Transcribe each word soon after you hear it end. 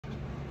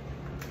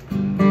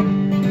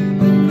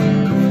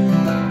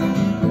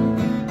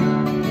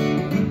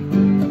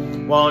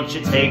Won't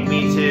you take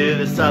me to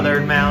the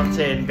Southern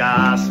Mountain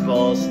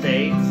Gospel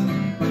State?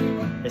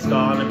 It's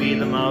gonna be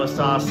the most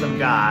awesome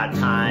God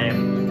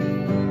time.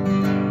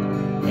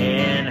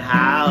 And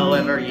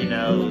however you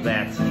know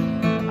that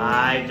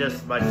my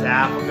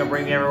staff will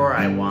bring me everywhere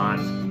I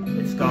want.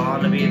 It's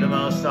gonna be the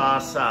most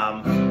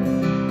awesome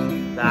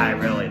that I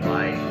really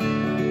like.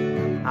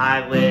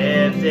 I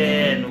lived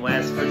in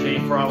West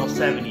Virginia for almost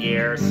 7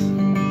 years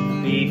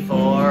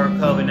before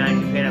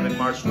COVID-19 pandemic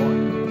March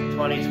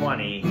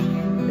 2020.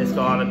 It's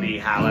gonna be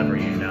however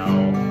you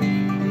know.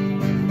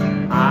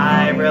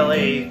 I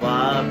really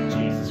love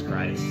Jesus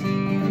Christ.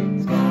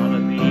 It's gonna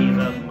be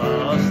the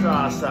most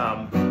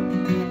awesome.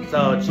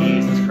 So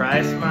Jesus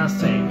Christ, my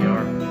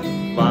Savior.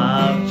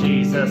 Love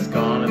Jesus,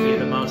 gonna be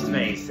the most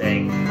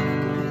amazing.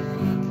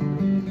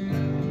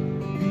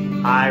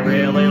 I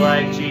really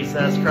like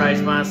Jesus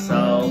Christ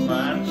so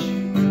much.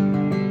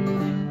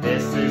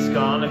 This is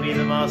gonna be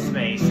the most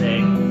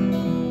amazing.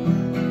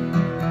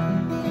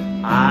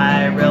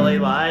 I really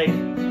like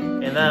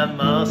in the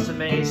most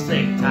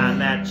amazing time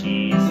that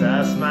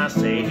Jesus, my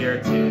Savior,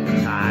 took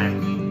the time.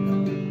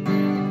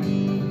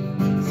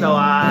 So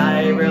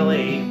I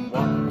really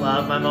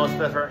love my most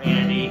best friend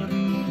Andy,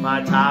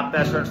 my top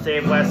best friend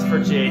state of West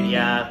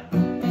Virginia,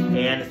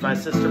 and it's my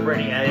sister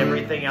Brittany, and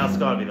everything else is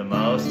gonna be the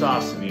most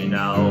awesome, you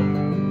know.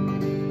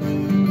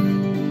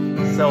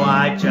 So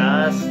I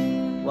just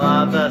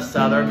love the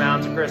Southern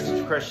Mountain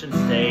Christian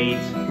State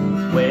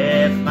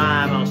with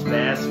my most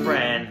best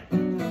friend.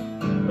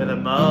 With the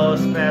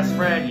most best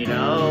friend, you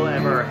know,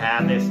 ever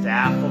had. This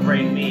staff will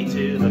bring me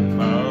to the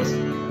most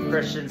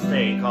Christian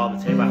state called the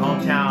state. My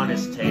hometown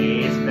is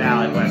Taze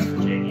Valley, West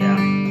Virginia.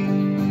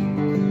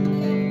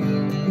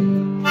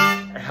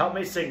 Help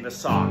me sing the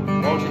song.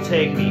 Won't you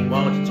take me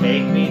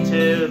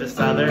to the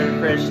Southern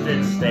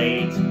Christian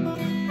state?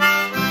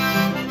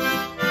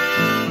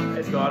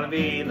 It's gonna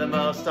be the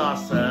most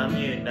awesome,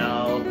 you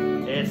know.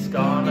 It's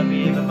gonna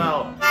be the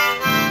most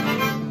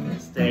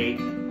state.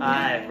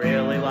 I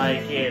really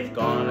like it. It's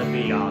gonna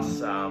be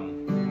awesome.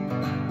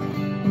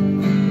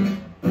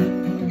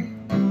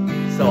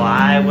 So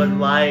I would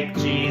like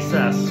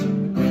Jesus.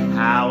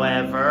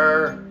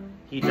 However,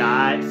 he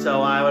died,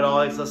 so I would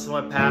always listen to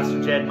what Pastor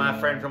Jed, my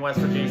friend from West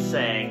Virginia,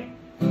 sang.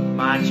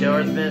 My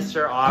children's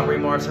minister, Aubrey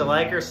Morris, I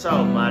like her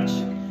so much.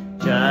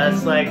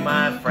 Just like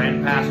my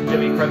friend Pastor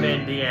Jimmy from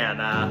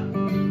Indiana.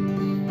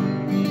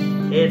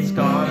 It's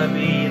gonna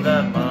be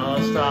the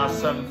most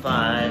awesome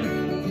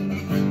fun.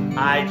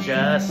 I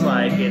just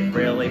like it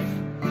really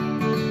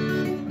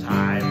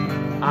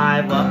time.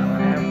 I love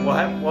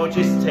won't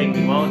you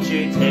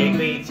take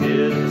me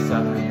to the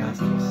Southern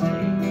Gospel State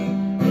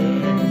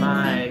in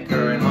my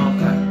current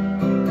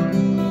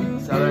hometown.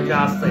 Southern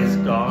Gospel is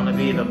gonna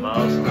be the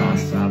most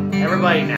awesome. Everybody now.